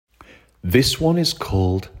This one is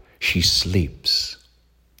called She Sleeps.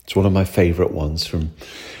 It's one of my favourite ones from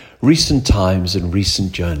recent times and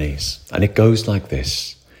recent journeys. And it goes like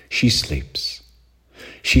this. She sleeps.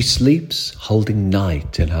 She sleeps holding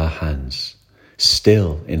night in her hands,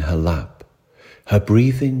 still in her lap, her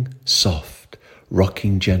breathing soft,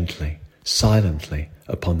 rocking gently, silently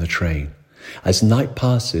upon the train, as night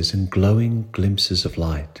passes in glowing glimpses of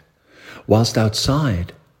light, whilst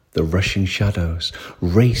outside the rushing shadows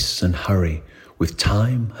race and hurry with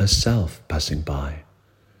time herself passing by.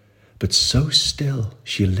 But so still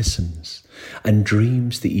she listens and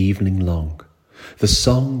dreams the evening long, the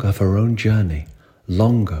song of her own journey,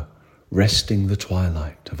 longer resting the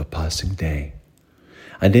twilight of a passing day.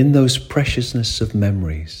 And in those preciousness of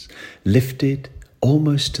memories, lifted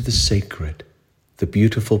almost to the sacred, the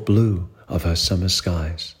beautiful blue of her summer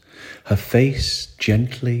skies, her face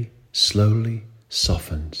gently, slowly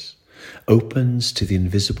softens, opens to the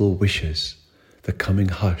invisible wishes, the coming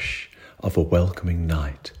hush of a welcoming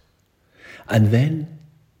night. And then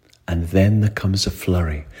there comes a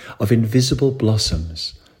flurry of invisible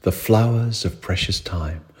blossoms, the flowers of precious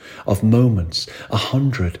time, of moments,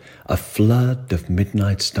 100, a flood of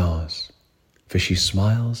midnight stars. For she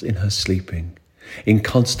smiles in her sleeping, in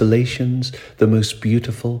constellations the most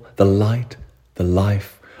beautiful, the light, the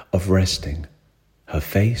life of resting. Her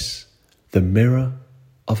face, the mirror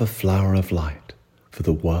of a flower of light for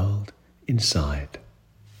the world inside.